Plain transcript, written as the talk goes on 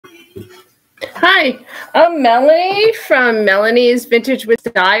Hi, I'm Melanie from Melanie's Vintage with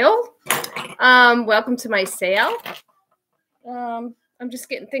Style. Welcome to my sale. I'm just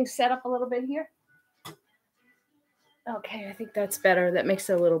getting things set up a little bit here. Okay, I think that's better. That makes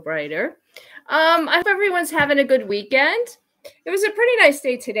it a little brighter. I hope everyone's having a good weekend. It was a pretty nice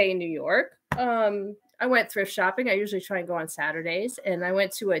day today in New York. I went thrift shopping. I usually try and go on Saturdays, and I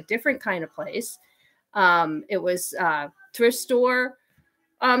went to a different kind of place. It was a thrift store.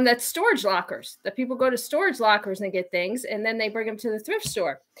 That's storage lockers that people go to storage lockers and get things, and then they bring them to the thrift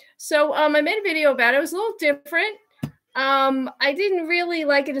store. So I made a video about it. It was a little different. I didn't really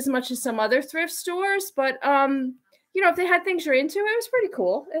like it as much as some other thrift stores, but if they had things you're into, it was pretty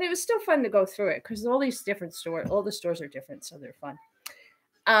cool, and it was still fun to go through it because all these different stores, all the stores are different, so they're fun.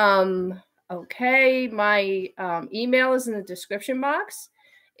 Okay, my email is in the description box.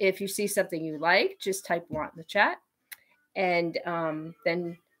 If you see something you like, just type "want" in the chat. And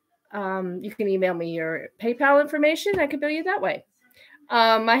then you can email me your PayPal information. I can bill you that way.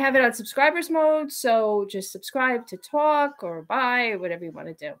 I have it on subscribers mode, so just subscribe to talk or buy or whatever you want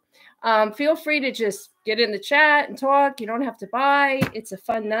to do. Feel free to just get in the chat and talk. You don't have to buy. It's a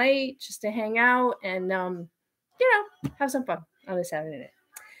fun night just to hang out and, have some fun on this Saturday night.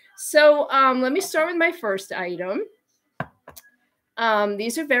 So let me start with my first item.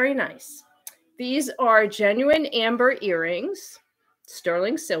 These are very nice. These are genuine amber earrings,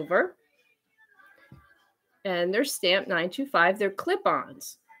 sterling silver, and they're stamped 925. They're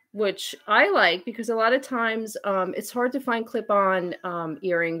clip-ons, which I like because a lot of times it's hard to find clip-on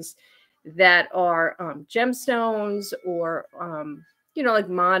earrings that are gemstones or, like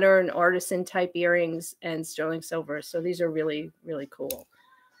modern artisan type earrings and sterling silver. So these are really, really cool.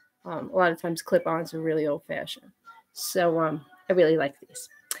 A lot of times clip-ons are really old-fashioned. So I really like these.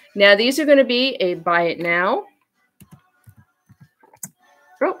 Now, these are going to be a buy it now.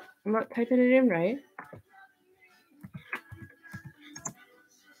 Oh, I'm not typing it in right.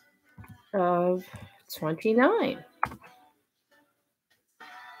 Of $29.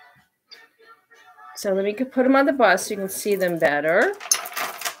 So let me put them on the bus so you can see them better.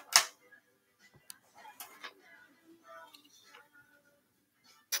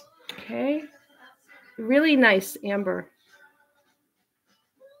 Okay. Really nice amber.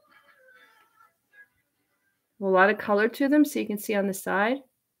 A lot of color to them, so you can see on the side.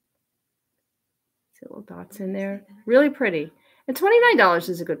 See little dots in there. Really pretty. And $29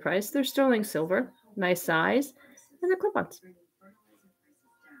 is a good price. They're sterling silver. Nice size. And they're clip-ons.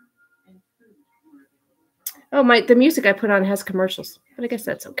 Oh, the music I put on has commercials, but I guess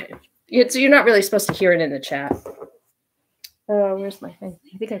that's okay. You're not really supposed to hear it in the chat. Where's my thing?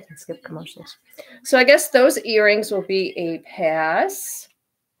 I think I can skip commercials. So I guess those earrings will be a pass.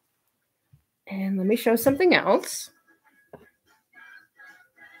 And let me show something else.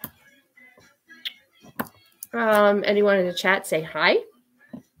 Anyone in the chat say hi?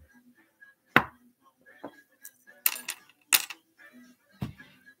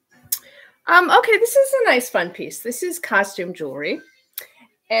 Okay, this is a nice fun piece. This is costume jewelry.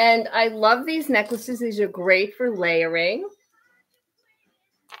 And I love these necklaces. These are great for layering.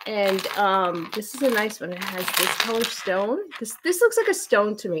 And this is a nice one. It has this color stone. This looks like a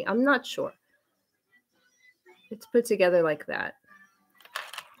stone to me. I'm not sure. It's put together like that.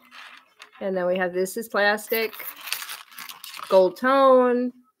 And then we have this is plastic, gold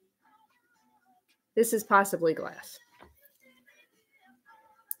tone. This is possibly glass.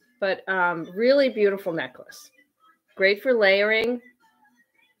 But really beautiful necklace. Great for layering.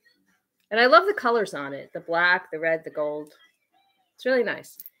 And I love the colors on it. The black, the red, the gold. It's really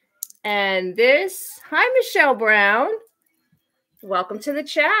nice. And this, hi, Michelle Brown. Welcome to the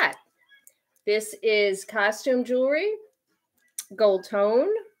chat. This is costume jewelry, gold tone.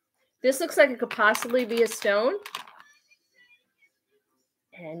 This looks like it could possibly be a stone.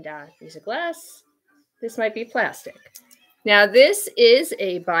 And these are glass. This might be plastic. Now, this is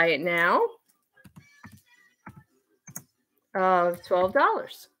a buy it now of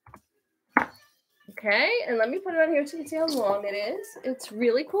 $12. Okay, and let me put it on here so you can see how long it is. It's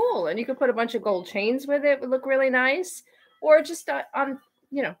really cool. And you could put a bunch of gold chains with it. It would look really nice. Or just on,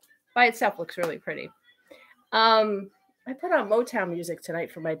 by itself looks really pretty. I put on Motown music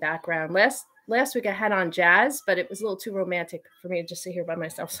tonight for my background. Last week I had on jazz, but it was a little too romantic for me to just sit here by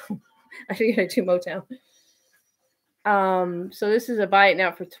myself. So I figured I'd do Motown. So this is a buy it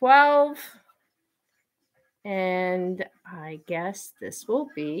now for $12. And I guess this will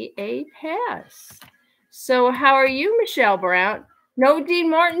be a pass. So how are you, Michelle Brown? No Dean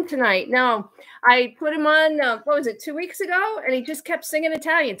Martin tonight. No, I put him on, 2 weeks ago? And he just kept singing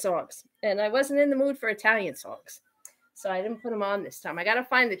Italian songs. And I wasn't in the mood for Italian songs. So I didn't put him on this time. I got to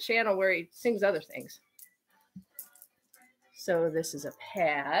find the channel where he sings other things. So this is a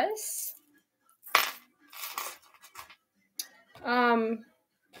pass.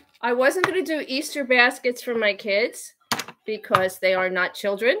 I wasn't going to do Easter baskets for my kids because they are not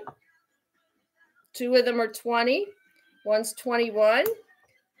children. 2 of them are 20. One's 21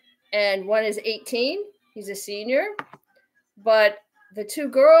 and one is 18. He's a senior. But the 2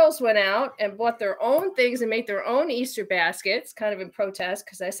 girls went out and bought their own things and made their own Easter baskets, kind of in protest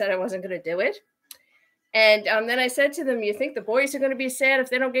because I said I wasn't going to do it. And then I said to them, you think the boys are going to be sad if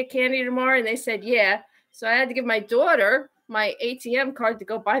they don't get candy tomorrow? And they said, yeah. So I had to give my daughter my ATM card to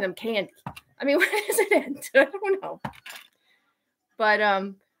go buy them candy. I mean, where does it end? I don't know. But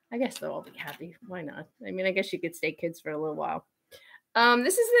I guess they'll all be happy. Why not? I mean, I guess you could stay kids for a little while.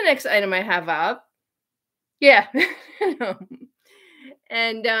 This is the next item I have up. Yeah.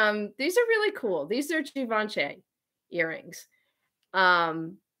 And these are really cool. These are Givenchy earrings.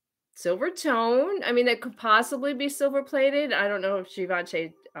 Silver tone. I mean, they could possibly be silver plated. I don't know if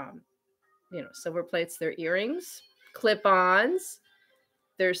Givenchy, silver plates their earrings. Clip-ons.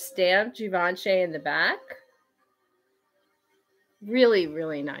 They're stamped Givenchy in the back. Really,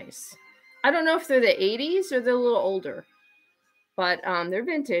 really nice. I don't know if they're the 80s or they're a little older, but they're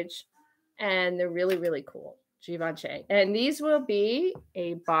vintage and they're really, really cool. Givenchy. And these will be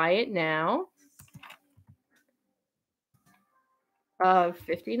a buy it now of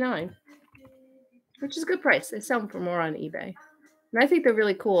 $59, which is a good price. They sell them for more on eBay. And I think they're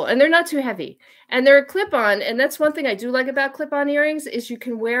really cool. And they're not too heavy. And they're a clip-on. And that's one thing I do like about clip-on earrings is you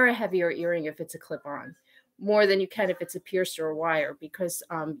can wear a heavier earring if it's a clip-on more than you can if it's a pierced or a wire because,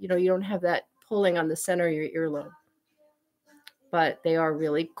 you don't have that pulling on the center of your earlobe. But they are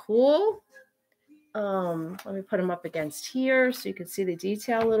really cool. Let me put them up against here so you can see the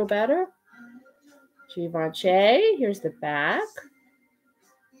detail a little better. Givenchy. Here's the back.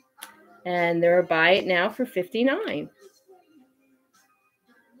 And they're a buy it now for $59.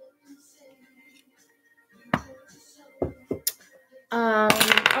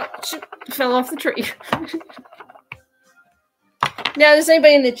 Shoot, fell off the tree. Now, does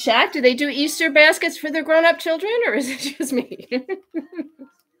anybody in the chat, do they do Easter baskets for their grown-up children, or is it just me?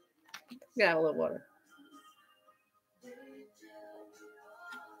 Got a little water.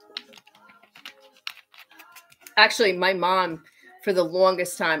 Actually, my mom, for the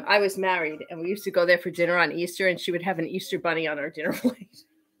longest time, I was married, and we used to go there for dinner on Easter, and she would have an Easter bunny on our dinner plate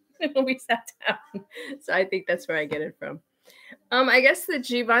when we sat down. So I think that's where I get it from. I guess the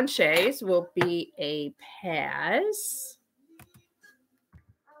Givenchy's will be a pass.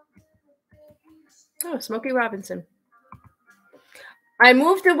 Oh, Smokey Robinson. I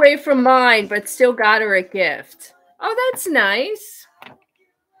moved away from mine, but still got her a gift. Oh, that's nice.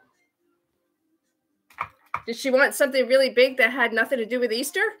 Did she want something really big that had nothing to do with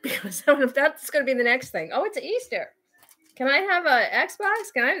Easter? Because that's going to be the next thing. Oh, it's Easter. Can I have a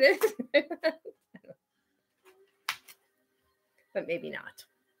Xbox? Can I have this? But maybe not.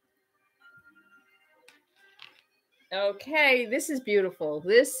 Okay, this is beautiful.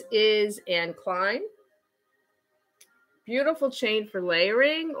 This is Anne Klein. Beautiful chain for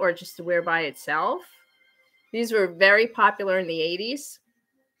layering or just to wear by itself. These were very popular in the 80s.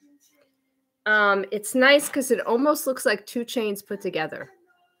 It's nice because it almost looks like 2 chains put together.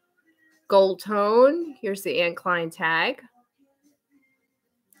 Gold tone. Here's the Anne Klein tag.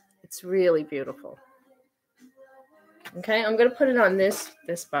 It's really beautiful. Okay, I'm going to put it on this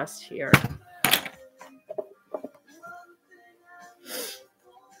bust here.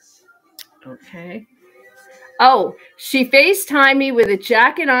 Okay. Oh, she FaceTimed me with a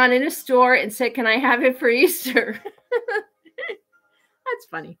jacket on in a store and said, can I have it for Easter? That's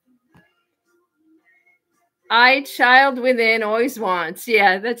funny. Child within always wants.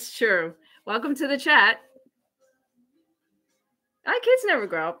 Yeah, that's true. Welcome to the chat. Our kids never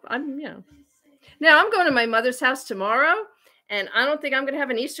grow up. Now I'm going to my mother's house tomorrow, and I don't think I'm going to have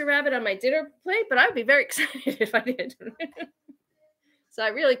an Easter rabbit on my dinner plate, but I'd be very excited if I did. So I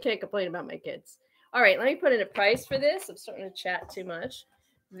really can't complain about my kids. All right, let me put in a price for this. I'm starting to chat too much.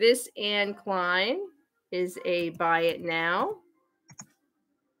 This Anne Klein is a buy it now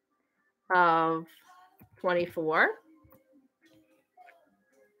of $24.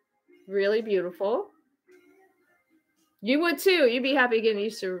 Really beautiful. You would too. You'd be happy getting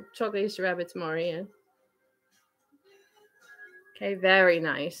chocolate Easter rabbit tomorrow, Ian. Okay, very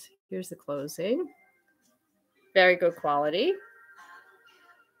nice. Here's the closing. Very good quality.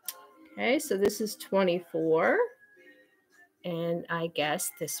 Okay, so this is $24. And I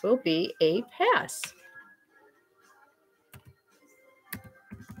guess this will be a pass.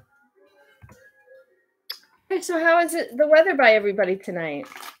 Hey, so how is it the weather by everybody tonight?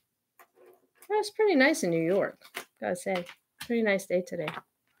 Well, it's pretty nice in New York, gotta say. Pretty nice day today.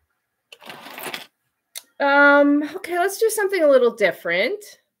 Okay, let's do something a little different.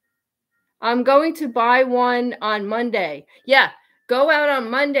 I'm going to buy one on Monday. Yeah, go out on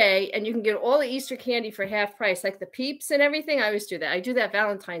Monday and you can get all the Easter candy for half price, like the Peeps and everything. I always do that. I do that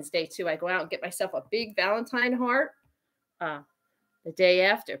Valentine's Day too. I go out and get myself a big Valentine heart the day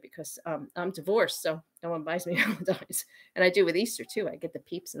after because I'm divorced, so no one buys me Valentine's. And I do with Easter too. I get the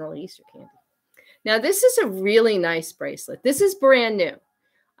Peeps and all the Easter candy. Now, this is a really nice bracelet. This is brand new.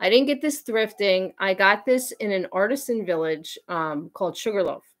 I didn't get this thrifting. I got this in an artisan village called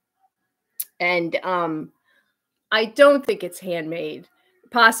Sugarloaf. And I don't think it's handmade.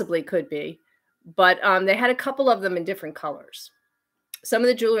 Possibly could be. But they had a couple of them in different colors. Some of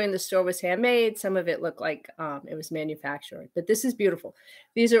the jewelry in the store was handmade. Some of it looked like it was manufactured. But this is beautiful.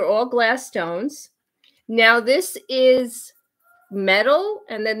 These are all glass stones. Now, this is metal,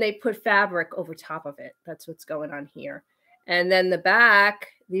 and then they put fabric over top of it. That's what's going on here. And then the back,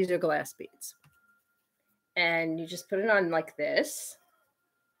 these are glass beads. And you just put it on like this.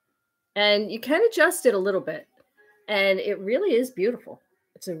 And you can adjust it a little bit. And it really is beautiful.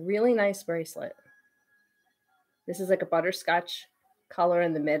 It's a really nice bracelet. This is like a butterscotch color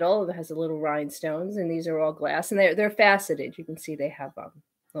in the middle. It has a little rhinestones, and these are all glass. And they're faceted. You can see they have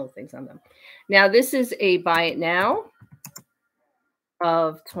little things on them. Now, this is a buy it now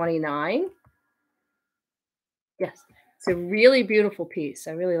of $29. Yes, it's a really beautiful piece.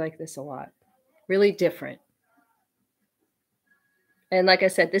 I really like this a lot. Really different. And like I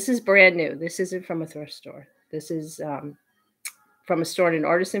said, this is brand new. This isn't from a thrift store. This is from a store in an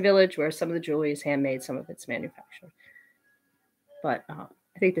artisan village where some of the jewelry is handmade, some of it's manufactured. But I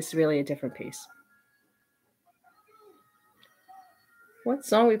think this is really a different piece. What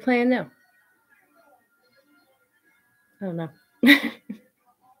song are we playing now? I don't know.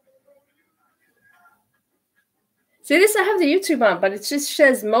 See, this I have the YouTube on, but it just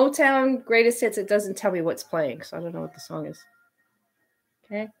says Motown Greatest Hits. It doesn't tell me what's playing, so I don't know what the song is.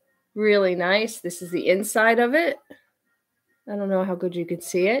 Okay, really nice. This is the inside of it. I don't know how good you can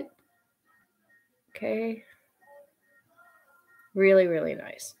see it. Okay. Really, really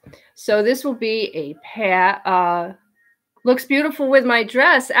nice. So this will be a pat. Looks beautiful with my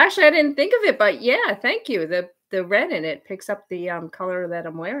dress. Actually, I didn't think of it, but yeah, thank you. The red in it picks up the color that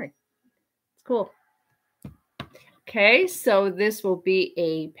I'm wearing. It's cool. Okay, so this will be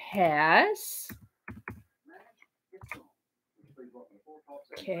a pass.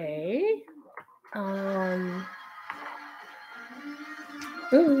 Okay.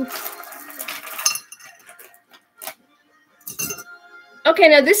 Ooh. Okay,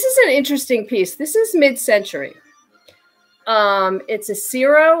 now this is an interesting piece. This is mid-century. It's a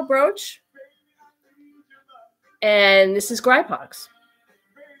Ciro brooch. And this is Grypox.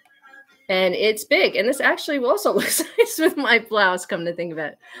 And it's big. And this actually also looks nice with my blouse, come to think of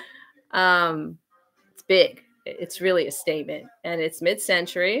it. It's big. It's really a statement. And it's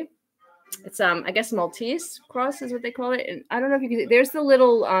mid-century. It's, I guess, Maltese cross is what they call it. And I don't know if you can see. There's the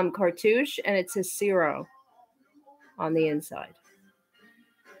little cartouche, and it says Ciro on the inside.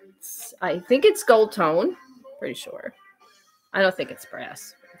 I think it's gold tone. Pretty sure. I don't think it's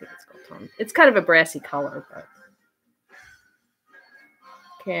brass. I think it's gold tone. It's kind of a brassy color, but.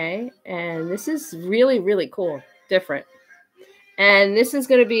 Okay, and this is really, really cool. Different. And this is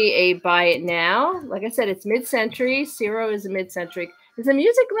going to be a buy it now. Like I said, it's mid-century. Ciro is a mid-century. Is the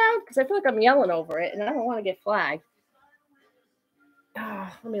music loud? Because I feel like I'm yelling over it, and I don't want to get flagged.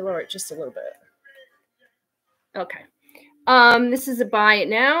 Let me lower it just a little bit. Okay. This is a buy it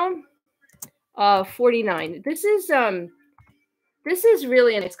now. $49. This is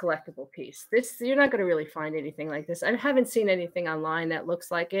really a nice collectible piece. You're not going to really find anything like this. I haven't seen anything online that looks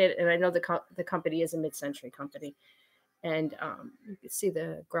like it, and I know the company is a mid-century company. And you can see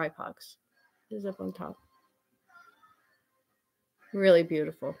the Grypox is up on top. Really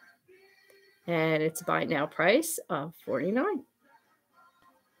beautiful. And it's a buy now price of $49.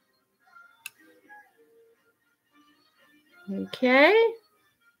 Okay.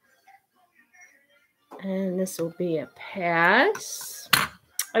 And this will be a pass.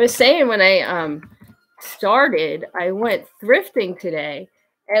 I was saying when I started, I went thrifting today.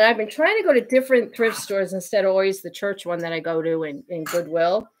 And I've been trying to go to different thrift stores instead of always the church one that I go to in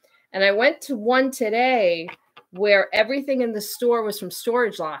Goodwill. And I went to one today where everything in the store was from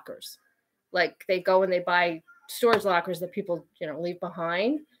storage lockers. Like they go and they buy storage lockers that people, leave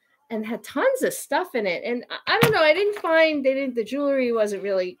behind, and had tons of stuff in it. And I don't know, I didn't find, the jewelry wasn't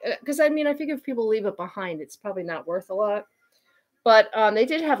really, because I figure if people leave it behind, it's probably not worth a lot. But they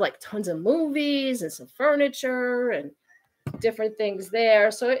did have like tons of movies and some furniture and different things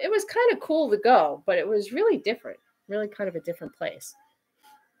there. So it was kind of cool to go, but it was really different, really kind of a different place.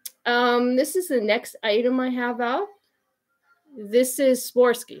 This is the next item I have out. This is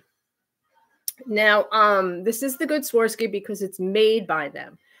Swarovski. Now, this is the good Swarovski because it's made by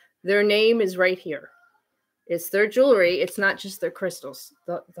them. Their name is right here. It's their jewelry. It's not just their crystals.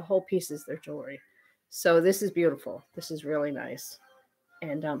 The whole piece is their jewelry. So this is beautiful. This is really nice.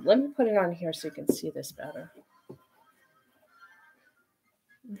 And let me put it on here so you can see this better.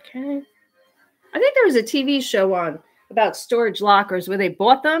 Okay. I think there was a TV show on about storage lockers where they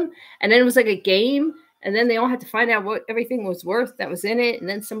bought them, and then it was like a game, and then they all had to find out what everything was worth that was in it, and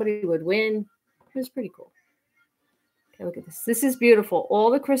then somebody would win. It was pretty cool. Okay, look at this. This is beautiful. All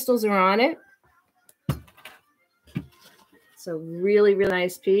the crystals are on it. It's a really, really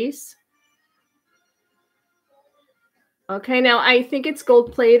nice piece. Okay, now I think it's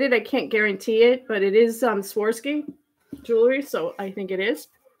gold plated. I can't guarantee it, but it is Swarovski jewelry, so I think it is.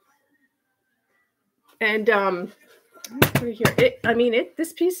 And put it here.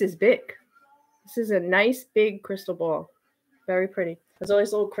 This piece is big. This is a nice big crystal ball. Very pretty. There's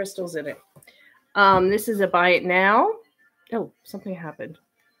always little crystals in it. This is a buy it now. Oh, something happened.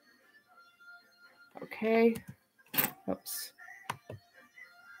 Okay. Oops.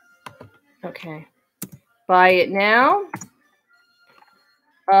 Okay. Buy it now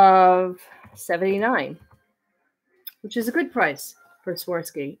of $79, which is a good price for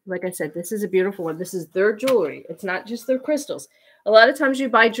Swarovski. Like I said, this is a beautiful one. This is their jewelry. It's not just their crystals. A lot of times you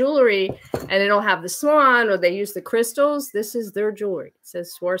buy jewelry and it'll have the swan or they use the crystals. This is their jewelry. It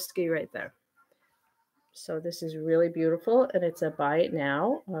says Swarovski right there. So this is really beautiful, and it's a buy it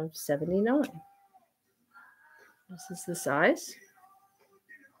now of $79. This is the size.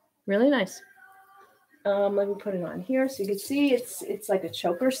 Really nice. Let me put it on here so you can see it's like a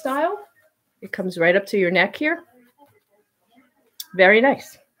choker style. It comes right up to your neck here. Very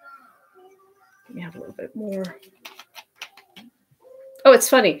nice. Let me have a little bit more. Oh, it's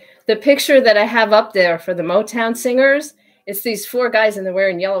funny. The picture that I have up there for the Motown singers, it's these 4 guys and they're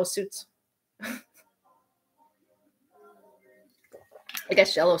wearing yellow suits. I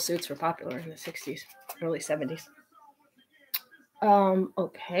guess yellow suits were popular in the 60s, early 70s.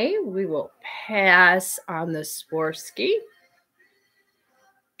 Okay, we will pass on the Swarovski.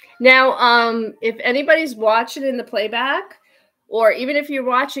 Now, if anybody's watching in the playback, or even if you're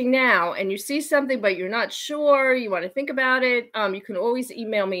watching now and you see something but you're not sure, you want to think about it, you can always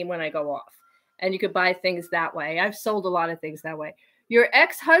email me when I go off, and you could buy things that way. I've sold a lot of things that way. Your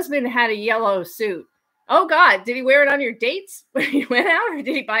ex-husband had a yellow suit. Oh, God, did he wear it on your dates when you went out, or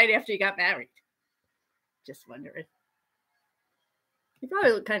did he buy it after you got married? Just wondering. You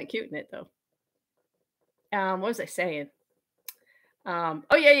probably look kind of cute in it, though. What was I saying? Oh,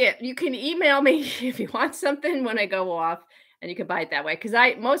 yeah. You can email me if you want something when I go off, and you can buy it that way. Because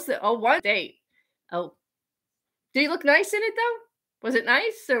one date. Oh, did he look nice in it, though? Was it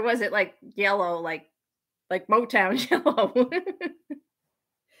nice, or was it like yellow, like Motown yellow?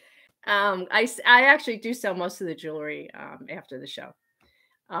 I actually do sell most of the jewelry after the show.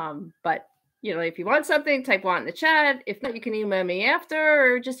 But if you want something, type want in the chat. If not, you can email me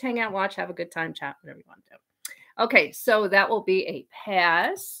after, or just hang out, watch, have a good time, chat, whatever you want to do. Okay, so that will be a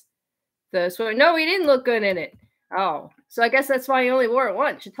pass. No, he didn't look good in it. Oh, so I guess that's why he only wore it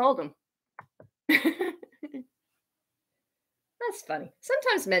once. You told him. That's funny.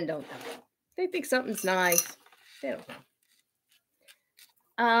 Sometimes men don't know. They think something's nice. They don't know.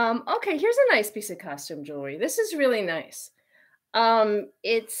 Okay, here's a nice piece of costume jewelry. This is really nice.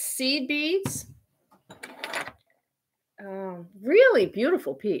 It's seed beads. Really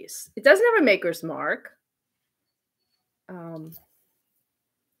beautiful piece. It doesn't have a maker's mark.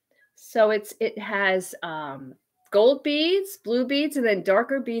 So it has gold beads, blue beads, and then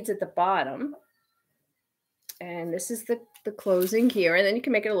darker beads at the bottom. And this is the closing here. And then you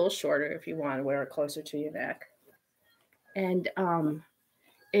can make it a little shorter if you want to wear it closer to your neck. And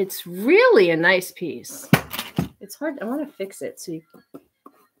it's really a nice piece. It's hard. I want to fix it. So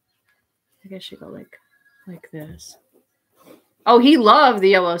I guess you go like this. Oh, he loved the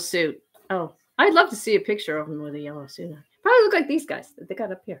yellow suit. Oh, I'd love to see a picture of him with a yellow suit. Probably look like these guys that they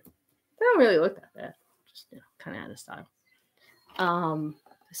got up here. They don't really look that bad. Just kind of out of style.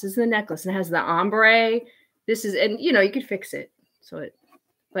 This is the necklace, and it has the ombre. This is, and you could fix it.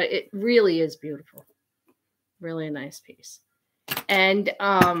 But it really is beautiful. Really a nice piece. And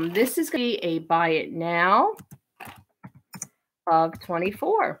this is going to be a buy it now of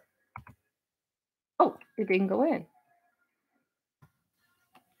 $24. Oh, it didn't go in.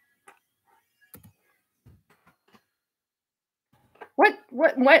 When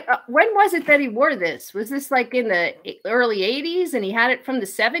was it that he wore this? Was this like in the early 80s and he had it from the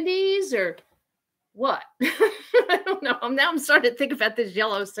 70s or what? I don't know. Now I'm starting to think about this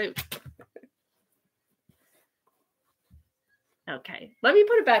yellow suit. Okay, let me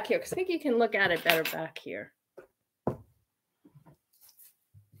put it back here because I think you can look at it better back here.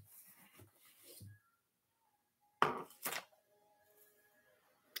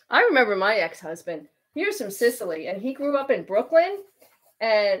 I remember my ex-husband. He was from Sicily, and he grew up in Brooklyn,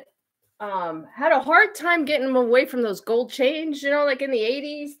 and had a hard time getting him away from those gold chains. You know, like in the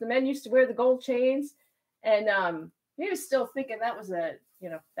 80s, the men used to wear the gold chains, and he was still thinking that was that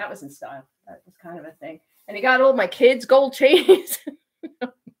was in style. That was kind of a thing. And he got all my kids gold chains.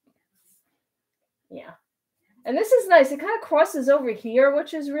 Yeah, and this is nice. It kind of crosses over here,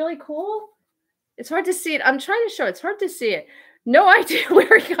 which is really cool. It's hard to see it. I'm trying to show. It's hard to see it. No idea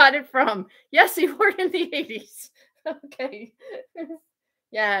where he got it from. Yes, he wore it in the 80s. Okay.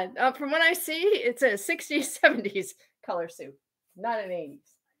 Yeah, from what I see, it's a 60s, 70s color suit, not an 80s.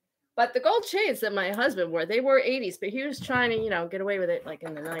 But the gold chains that my husband wore, they were 80s, but he was trying to, get away with it like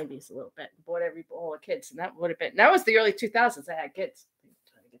in the 90s a little bit. Bought all the kids, and that would have been, that was the early 2000s. I had kids.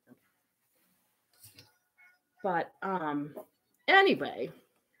 But anyway,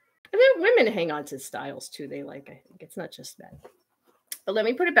 and then women hang on to styles too. They like, I think it's not just men. But let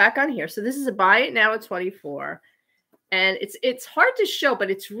me put it back on here. So this is a buy it now at 24. And it's hard to show,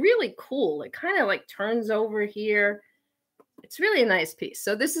 but it's really cool. It kind of like turns over here. It's really a nice piece.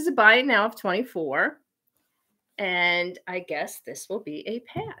 So this is a buy it now of 24. And I guess this will be a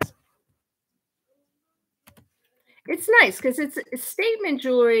pass. It's nice because it's statement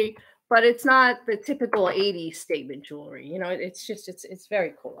jewelry, but it's not the typical 80s statement jewelry. It's just it's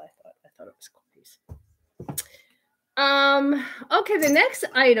very cool. I thought it was a cool piece. Okay, the next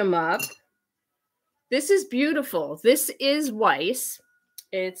item up. This is beautiful. This is Weiss.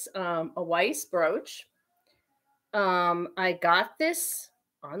 It's a Weiss brooch. I got this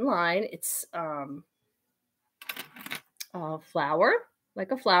online. It's a flower,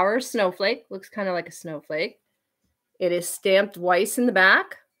 like a flower, snowflake. Looks kind of like a snowflake. It is stamped Weiss in the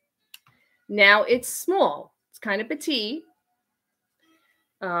back. Now it's small. It's kind of petite.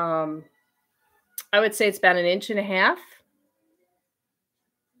 I would say it's about 1.5 inches.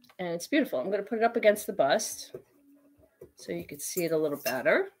 And it's beautiful. I'm going to put it up against the bust so you can see it a little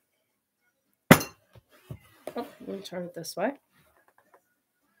better. Oh, let me turn it this way.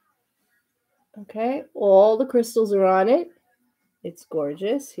 Okay, all the crystals are on it. It's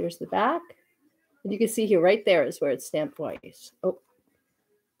gorgeous. Here's the back. And you can see here, right there is where it's stamped Weiss. Oh,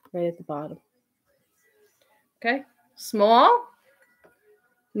 right at the bottom. Okay, small.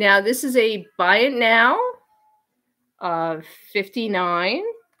 Now, this is a buy it now of 59.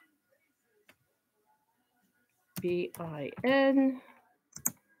 BIN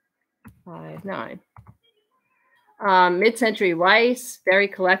 59. Mid-century Weiss, very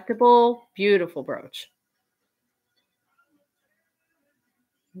collectible, beautiful brooch.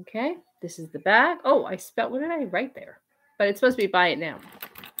 Okay, this is the back. Oh, what did I write there? But it's supposed to be buy it now.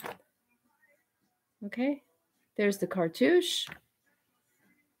 Okay, there's the cartouche.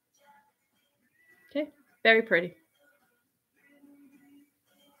 Okay, very pretty.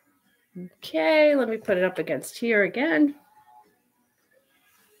 Okay, let me put it up against here again.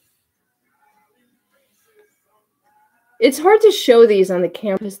 It's hard to show these on the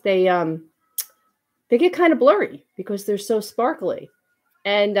campus. They get kind of blurry because they're so sparkly.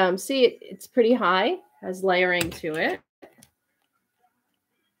 And see, it's pretty high, has layering to it,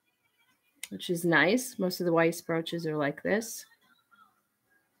 which is nice. Most of the Weiss brooches are like this.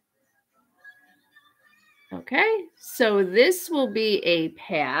 Okay, so this will be a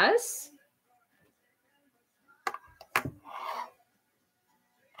pass.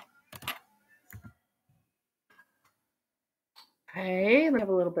 Okay, let me have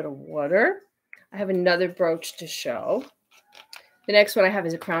a little bit of water. I have another brooch to show. The next one I have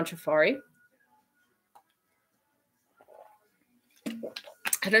is a Crown Trifari.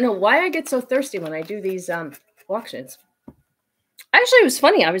 I don't know why I get so thirsty when I do these auctions. Actually, it was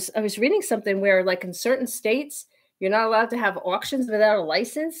funny. I was reading something where, like, in certain states, you're not allowed to have auctions without a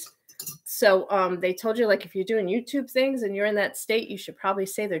license. So they told you, like, if you're doing YouTube things and you're in that state, you should probably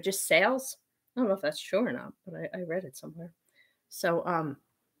say they're just sales. I don't know if that's true or not, but I read it somewhere. So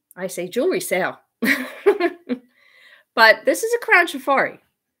I say jewelry sale. But this is a Crown Trifari.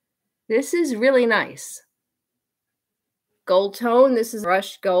 This is really nice. Gold tone. This is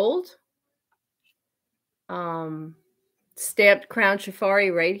brushed gold. Stamped Crown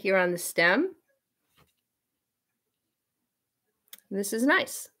Trifari right here on the stem. This is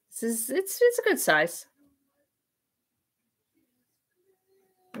nice. It's a good size.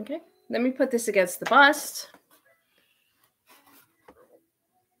 Okay, let me put this against the bust.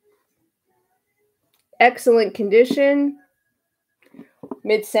 Excellent condition.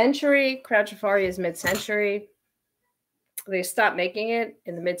 Mid-century. Crown Trifari is mid-century. They stopped making it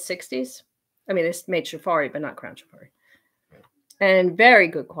in the mid-60s. I mean, they made Trifari, but not Crown Trifari. And very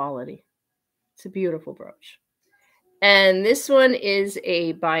good quality. It's a beautiful brooch. And this one is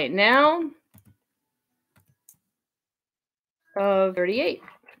a buy it now of 38.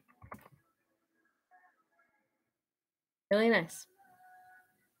 Really nice.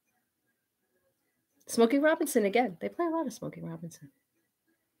 Smokey Robinson again. They play a lot of Smokey Robinson.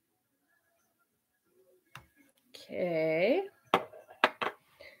 Okay.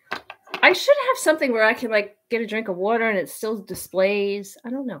 I should have something where I can like get a drink of water and it still displays. I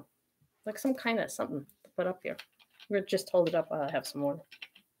don't know. Like some kind of something to put up here. We'll just hold it up while I have some water.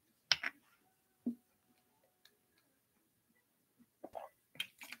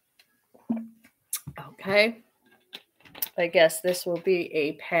 Okay. I guess this will be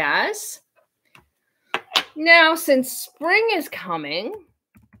a pass. Now, since spring is coming,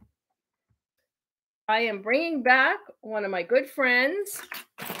 I am bringing back one of my good friends,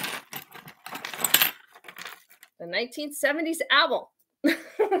 the 1970s owl. It's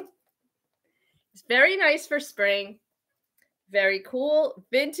very nice for spring. Very cool.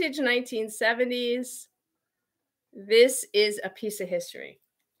 Vintage 1970s. This is a piece of history.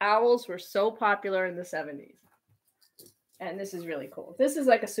 Owls were so popular in the 70s. And this is really cool. This is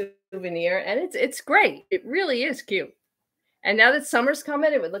like a souvenir, and it's great. It really is cute. And now that summer's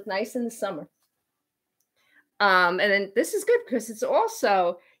coming, it would look nice in the summer. And then this is good because it's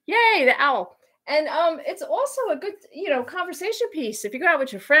also, yay, the owl. And it's also a good, conversation piece. If you go out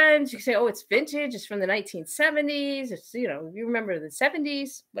with your friends, you can say, oh, it's vintage. It's from the 1970s. It's, you remember the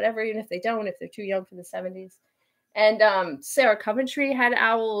 70s, whatever, even if they don't, if they're too young for the 70s. And Sarah Coventry had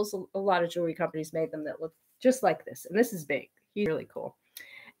owls. A lot of jewelry companies made them that look just like this. And this is big. He's really cool.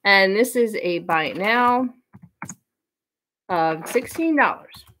 And this is a buy it now of $16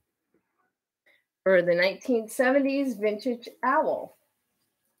 for the 1970s vintage owl.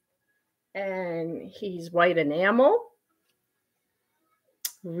 And he's white enamel.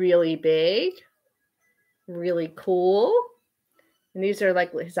 Really big. Really cool. And these are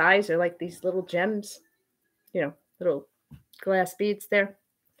like, his eyes are like these little gems. Little glass beads there.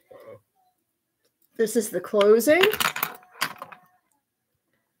 This is the closing.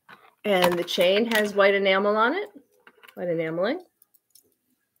 And the chain has white enamel on it. White enameling.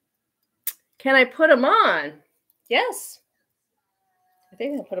 Can I put them on? Yes. I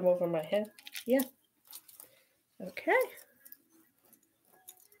think I'll put them over my head. Yeah. Okay.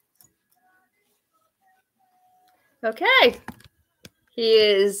 Okay. He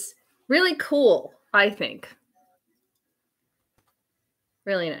is really cool, I think.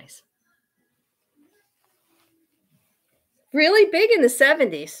 Really nice. Really big in the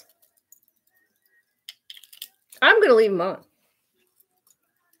 70s. I'm going to leave him on.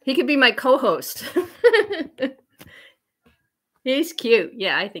 He could be my co-host. He's cute.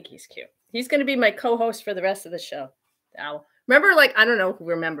 Yeah, I think he's cute. He's going to be my co-host for the rest of the show. The owl. Remember, I don't know who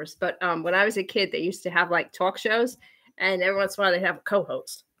remembers, but when I was a kid, they used to have talk shows, and every once in a while they'd have a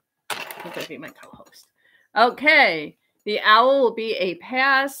co-host. He's going to be my co-host. Okay. The owl will be a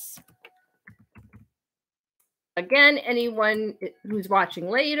pass. Again, anyone who's watching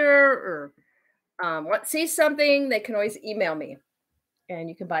later or sees something, they can always email me, and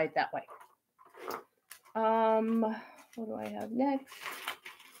you can buy it that way. What do I have next?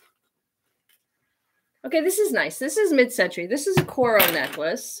 Okay, this is nice. This is mid-century. This is a Coro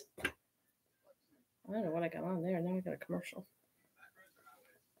necklace. I don't know what I got on there. Now I got a commercial.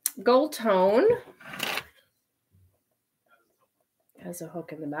 Gold tone. Has a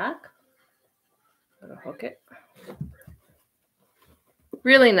hook in the back. I'm gonna hook it.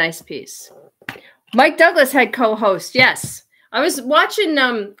 Really nice piece. Mike Douglas had co-host. Yes. I was watching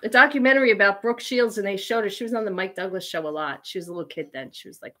a documentary about Brooke Shields, and they showed her. She was on the Mike Douglas show a lot. She was a little kid then. She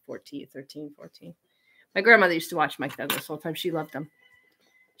was like 13, 14. My grandmother used to watch Mike Douglas all the time. She loved him.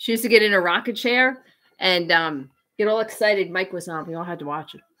 She used to get in a rocking chair and get all excited. Mike was on. We all had to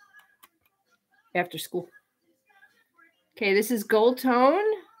watch it after school. Okay, this is gold tone,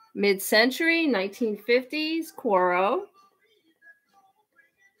 mid-century, 1950s, Coro.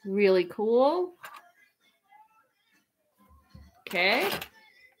 Really cool. Okay.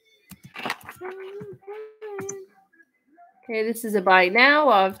 Okay, this is a buy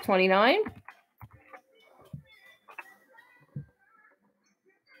now of $29.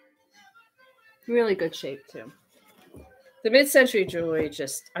 Really good shape, too. The mid-century jewelry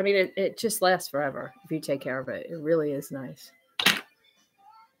it just lasts forever if you take care of it. It really is nice.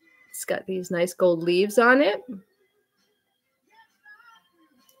 It's got these nice gold leaves on it.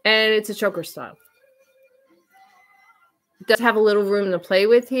 And it's a choker style. It does have a little room to play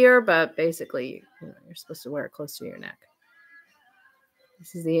with here, but basically, you're supposed to wear it close to your neck.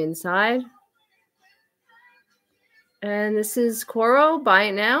 This is the inside. And this is Coro. Buy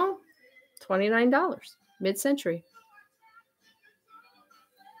it now. $29. Mid-century.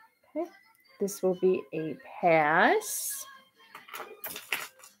 Okay. This will be a pass.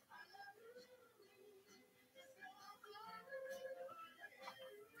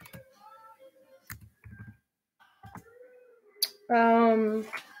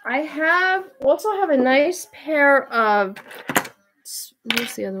 I also have a nice pair of,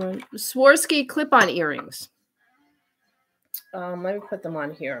 what's the other one? Swarovski clip-on earrings. Let me put them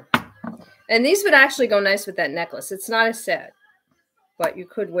on here. And these would actually go nice with that necklace. It's not a set, but you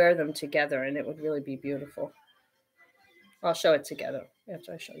could wear them together and it would really be beautiful. I'll show it together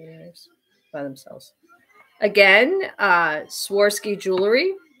after I show the earrings by themselves. Again, Swarovski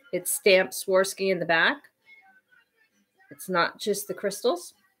jewelry. It's stamped Swarovski in the back. It's not just the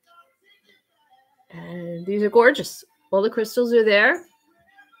crystals. And these are gorgeous. All the crystals are there.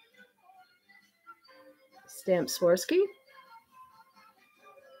 Stamped Swarovski.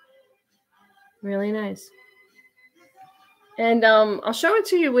 Really nice. And I'll show it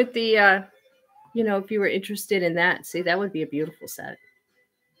to you with the, if you were interested in that. See, that would be a beautiful set.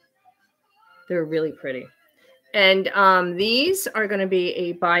 They're really pretty. And these are going to be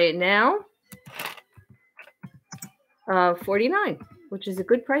a buy it now. $49, which is a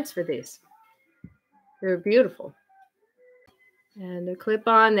good price for these. They're beautiful. And they're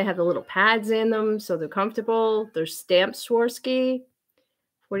clip-on. They have the little pads in them, so they're comfortable. They're stamped Swarovski.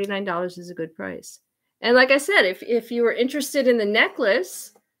 $49 is a good price. And like I said, if you were interested in the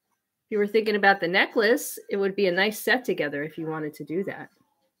necklace, if you were thinking about the necklace, it would be a nice set together if you wanted to do that.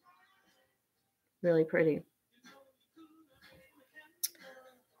 Really pretty.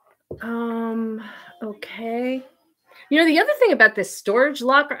 Okay. The other thing about this storage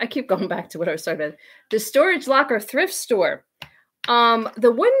locker, I keep going back to what I was talking about. The storage locker thrift store.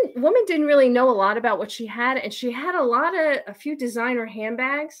 The woman didn't really know a lot about what she had, and she had a few designer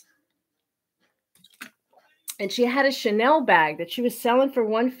handbags. And she had a Chanel bag that she was selling for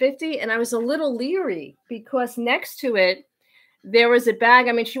 $150, and I was a little leery because next to it there was a bag.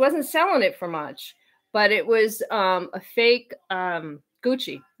 I mean, she wasn't selling it for much, but it was a fake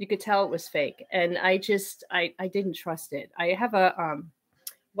Gucci. You could tell it was fake, and I didn't trust it. I have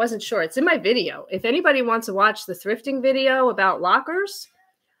wasn't sure. It's in my video. If anybody wants to watch the thrifting video about lockers,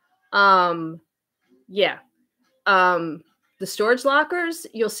 yeah. The storage lockers,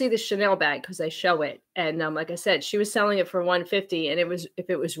 you'll see the Chanel bag because I show it. And like I said, she was selling it for $150, and if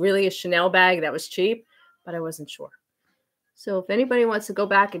it was really a Chanel bag, that was cheap, but I wasn't sure. So if anybody wants to go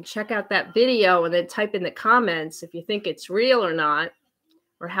back and check out that video and then type in the comments if you think it's real or not,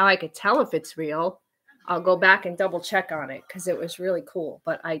 or how I could tell if it's real, I'll go back and double check on it because it was really cool.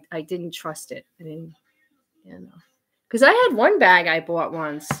 But I didn't trust it. I didn't, because I had one bag I bought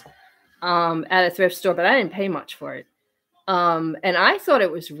once at a thrift store, but I didn't pay much for it. And I thought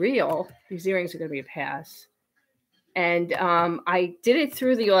it was real. These earrings are going to be a pass. And I did it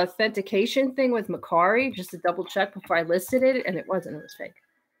through the authentication thing with Macari just to double check before I listed it, and it wasn't. It was fake.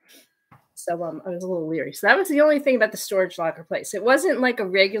 So I was a little leery. So that was the only thing about the storage locker place. It wasn't like a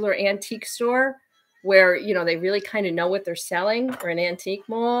regular antique store where, they really kind of know what they're selling, or an antique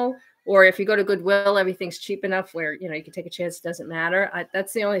mall. Or if you go to Goodwill, everything's cheap enough where, you can take a chance. It doesn't matter.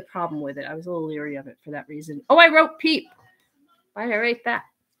 That's the only problem with it. I was a little leery of it for that reason. Oh, I wrote Peep. Why did I write that?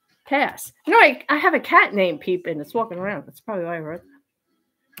 Pass. I have a cat named Peep, and it's walking around. That's probably why I wrote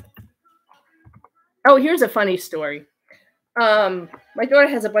that. Oh, here's a funny story. My daughter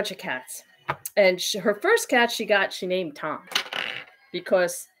has a bunch of cats. And her first cat she named Tom.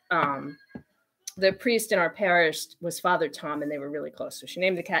 Because the priest in our parish was Father Tom, and they were really close. So she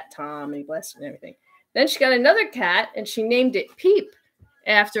named the cat Tom, and he blessed it and everything. Then she got another cat, and she named it Peep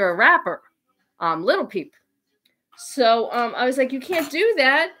after a rapper, Little Peep. So I was like, you can't do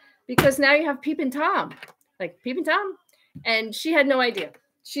that because now you have Peep and Tom, like Peep and Tom. And she had no idea.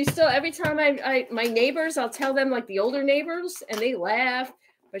 She still, every time my neighbors, I'll tell them, like the older neighbors, and they laugh,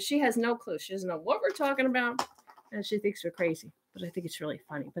 but she has no clue. She doesn't know what we're talking about, and she thinks we're crazy. But I think it's really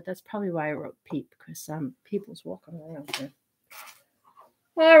funny. But that's probably why I wrote Peep, because people's walking around here.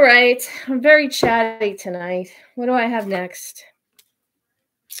 All right. I'm very chatty tonight. What do I have next?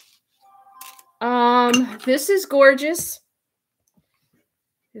 This is gorgeous.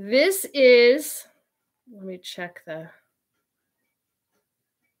 This is, let me check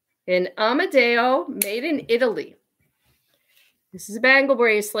an Amadeo made in Italy. This is a bangle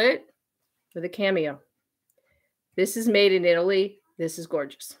bracelet. with a cameo. This is made in Italy. This is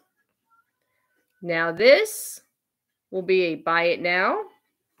gorgeous. Now this will be a buy it now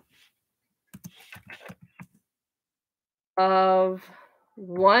of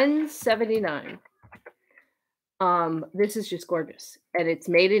 $179. This is just gorgeous. And it's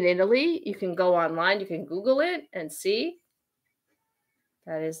made in Italy. You can go online, you can Google it and see.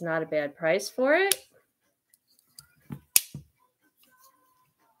 That is not a bad price for it.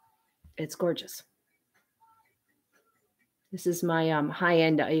 It's gorgeous. This is my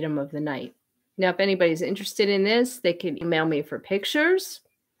high-end item of the night. Now, if anybody's interested in this, they can email me for pictures,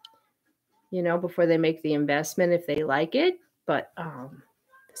 you know, before they make the investment if they like it. But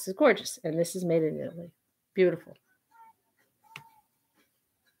this is gorgeous. And this is made in Italy. Beautiful.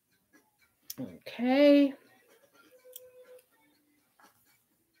 Okay.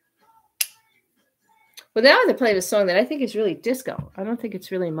 Well, now they're playing a song that I think is really disco. I don't think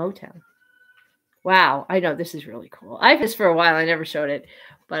it's really Motown. Wow. I know this is really cool. I've had this for a while. I never showed it.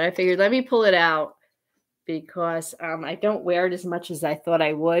 But I figured let me pull it out because I don't wear it as much as I thought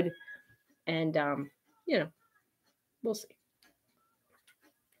I would. And, you know, we'll see.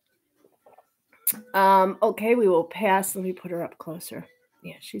 Okay, we will pass. Let me put her up closer.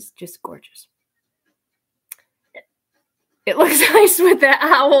 Yeah, she's just gorgeous. It looks nice with the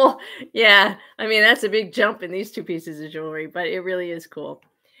owl. Yeah, I mean, that's a big jump in these two pieces of jewelry, but it really is cool.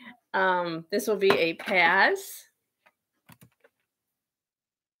 This will be a pass.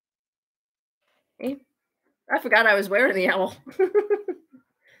 Okay. I forgot I was wearing the owl.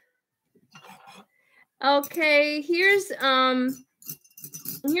 Okay, here's a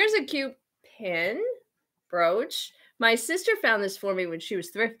cute pin brooch. My sister found this for me when she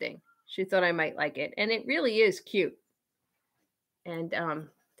was thrifting. She thought I might like it, and it really is cute. And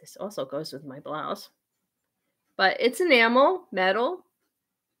this also goes with my blouse. But it's enamel, metal.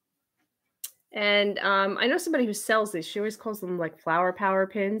 And I know somebody who sells these. She always calls them like flower power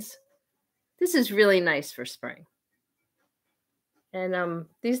pins. This is really nice for spring. And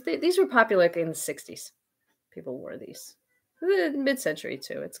these were popular in the 60s. People wore these. Mid-century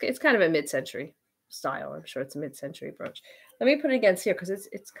too. It's kind of a mid-century style. I'm sure it's a mid-century brooch. Let me put it against here because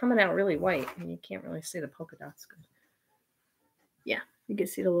it's coming out really white and you can't really see the polka dots good. Yeah, you can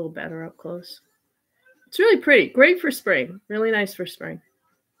see it a little better up close. It's really pretty. Great for spring. Really nice for spring.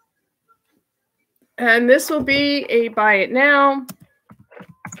 And this will be a buy it now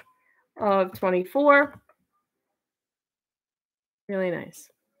of $24. Really nice.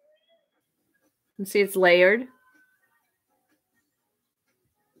 You can see it's layered.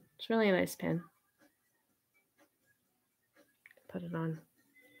 It's really a nice pin. Put it on.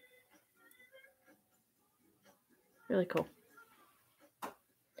 Really cool.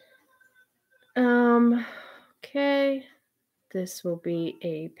 Okay. This will be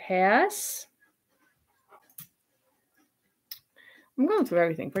a pass. I'm going through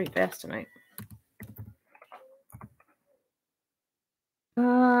everything pretty fast tonight.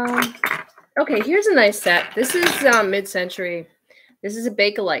 Okay, here's a nice set. This is mid-century. This is a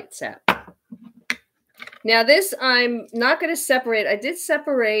Bakelite set. Now this, I'm not going to separate. I did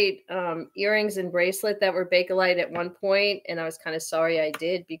separate earrings and bracelet that were Bakelite at one point, and I was kind of sorry I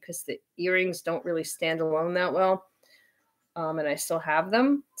did because the earrings don't really stand alone that well, and I still have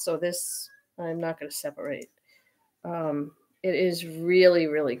them. So this, I'm not going to separate. It is really,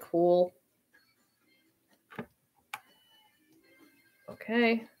 really cool.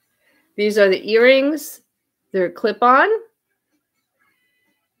 Okay. These are the earrings. They're clip-on.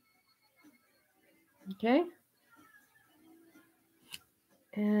 Okay.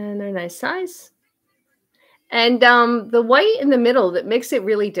 And they're nice size. And the white in the middle that makes it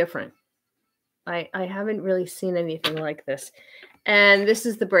really different. I haven't really seen anything like this. And this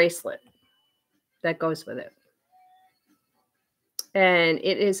is the bracelet that goes with it. And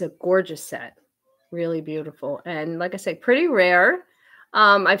it is a gorgeous set. Really beautiful. And like I said, pretty rare.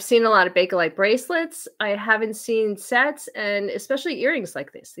 I've seen a lot of Bakelite bracelets. I haven't seen sets and especially earrings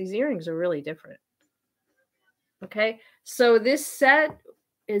like this. These earrings are really different. Okay. So this set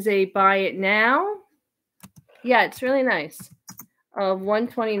is a buy it now. Yeah, it's really nice. Of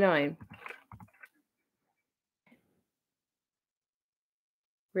 $129.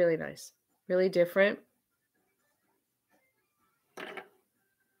 Really nice. Really different.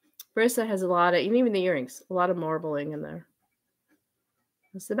 Bracelet has a lot of, even the earrings, a lot of marbling in there.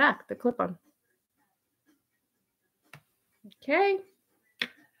 That's the back, the clip-on. Okay.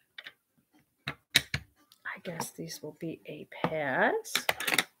 I guess these will be a pass.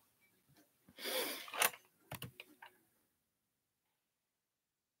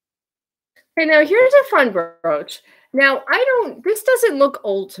 Okay, now here's a fun brooch. Now, this doesn't look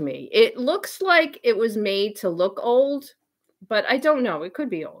old to me. It looks like it was made to look old, but I don't know. It could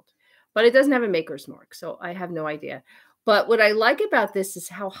be old, but it doesn't have a maker's mark, so I have no idea. But what I like about this is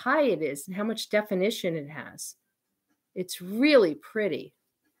how high it is and how much definition it has. It's really pretty.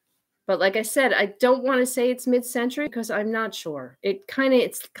 But like I said, I don't want to say it's mid-century because I'm not sure. It's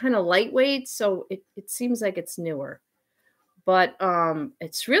kind of lightweight, so it seems like it's newer. But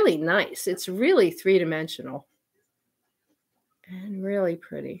it's really nice. It's really three-dimensional and really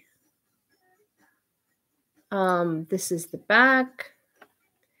pretty. This is the back.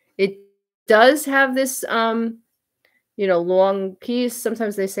 It does have this long piece.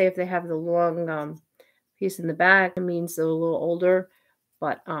 Sometimes they say if they have the long piece in the back, it means they're a little older,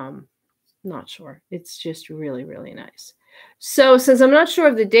 but not sure. It's just really, really nice. So since I'm not sure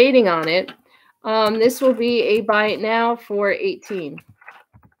of the dating on it, this will be a buy it now for 18.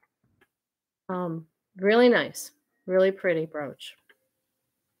 Really nice, really pretty brooch.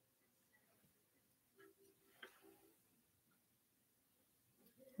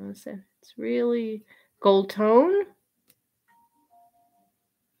 It's really gold tone,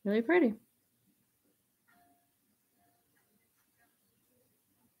 really pretty.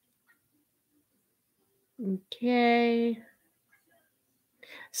 Okay.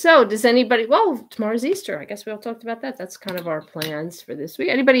 So does anybody, well, tomorrow's Easter. I guess we all talked about that. That's kind of our plans for this week.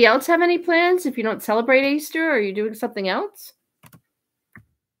 Anybody else have any plans? If you don't celebrate Easter, are you doing something else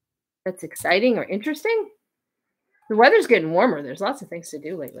that's exciting or interesting? The weather's getting warmer. There's lots of things to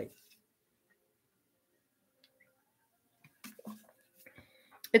do lately.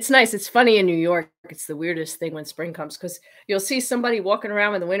 It's nice. It's funny in New York. It's the weirdest thing when spring comes because you'll see somebody walking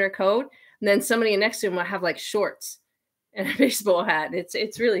around with a winter coat, and then somebody next to him will have like shorts and a baseball hat.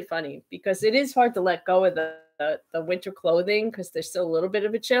 It's really funny because it is hard to let go of the winter clothing because there's still a little bit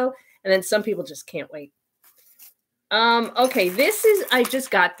of a chill, and then some people just can't wait. Okay, I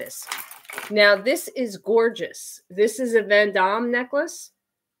just got this. Now this is gorgeous. This is a Van Damme necklace,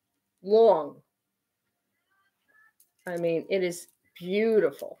 long. I mean, it is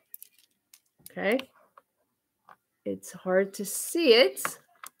beautiful. Okay, it's hard to see it.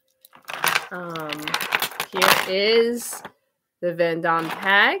 Here is the Van Damme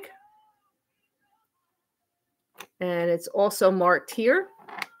tag. And it's also marked here.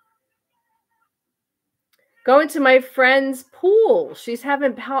 Going to my friend's pool. She's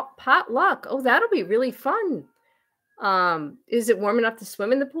having potluck. Oh, that'll be really fun. Is it warm enough to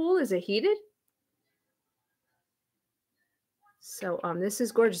swim in the pool? Is it heated? So this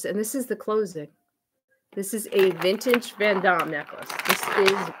is gorgeous. And this is the closing. This is a vintage Van Damme necklace.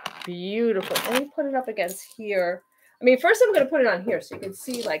 This is beautiful. Let me put it up against here. I mean, first I'm going to put it on here so you can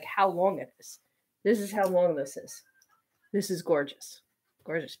see like how long it is. This is how long this is. This is gorgeous.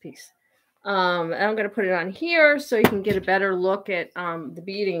 Gorgeous piece. And I'm going to put it on here so you can get a better look at the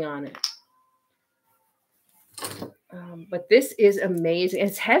beading on it. But this is amazing.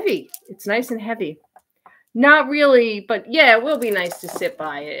 It's heavy. It's nice and heavy. Not really, but yeah, it will be nice to sit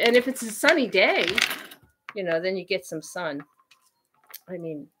by it. And if it's a sunny day, then you get some sun. I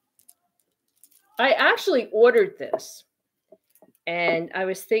mean, I actually ordered this. And I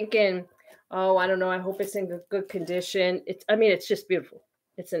was thinking, oh, I don't know. I hope it's in good condition. It's just beautiful.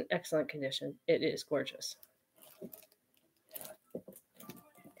 It's in excellent condition. It is gorgeous.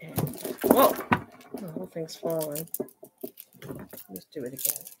 And, whoa, the whole thing's falling. Let's do it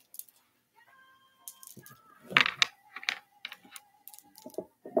again.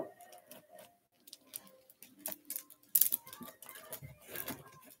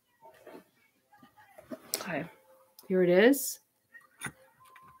 Okay, here it is.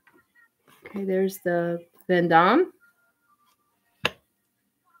 Okay, there's the Van Damme.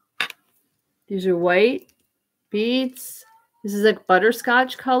 These are white beads. This is like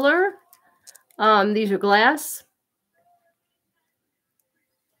butterscotch color. These are glass.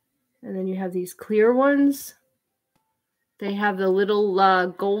 And then you have these clear ones. They have the little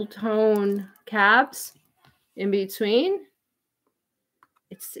gold tone caps in between.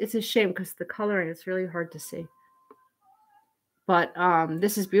 It's a shame because the coloring is really hard to see. But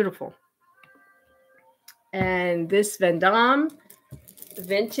this is beautiful. And this Van Damme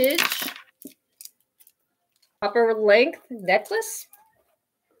vintage upper length necklace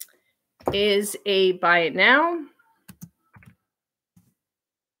is a buy it now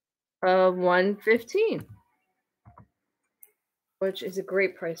of $115, which is a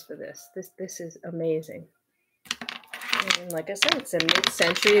great price for this. This is amazing. And like I said, it's a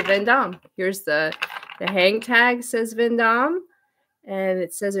mid-century Van Damme. Here's the hang tag says Van Damme, and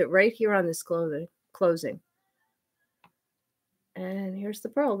it says it right here on this closing. And here's the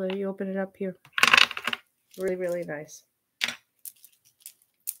pearl. There, you open it up here. Really, really nice.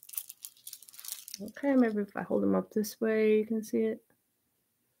 Okay, maybe if I hold them up this way, you can see it.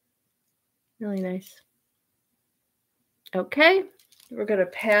 Really nice. Okay, we're going to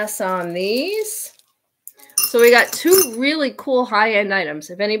pass on these. So we got two really cool high-end items.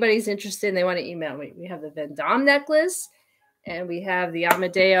 If anybody's interested and they want to email me, we have the Van Damme necklace and we have the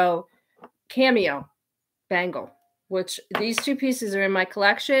Amadeo cameo bangle, which these two pieces are in my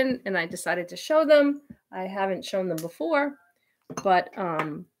collection and I decided to show them. I haven't shown them before, but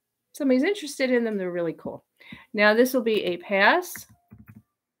somebody's interested in them. They're really cool. Now this will be a pass.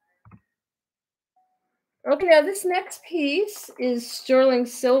 Okay, now this next piece is sterling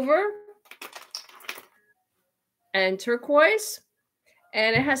silver and turquoise,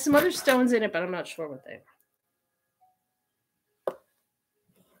 and it has some other stones in it, but I'm not sure what they are.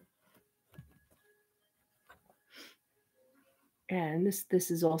 And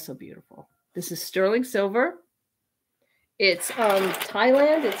this is also beautiful. This is sterling silver. It's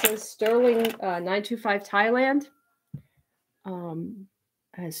Thailand. It says sterling 925 Thailand.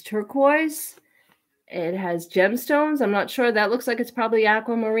 It has turquoise. It has gemstones. I'm not sure. That looks like it's probably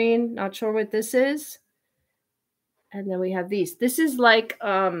aquamarine. Not sure what this is. And then we have these. This is like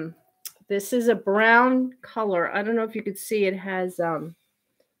this is a brown color. I don't know if you could see. It has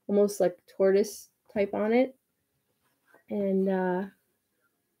almost like tortoise type on it. And then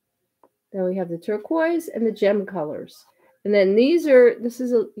we have the turquoise and the gem colors. And then these are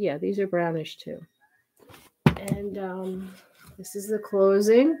these are brownish too. And this is the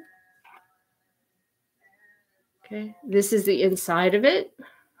closing. Okay, this is the inside of it.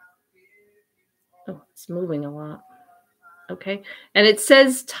 Oh, it's moving a lot. Okay, and it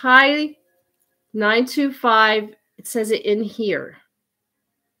says Thai 925. It says it in here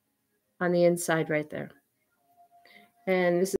on the inside right there. And this is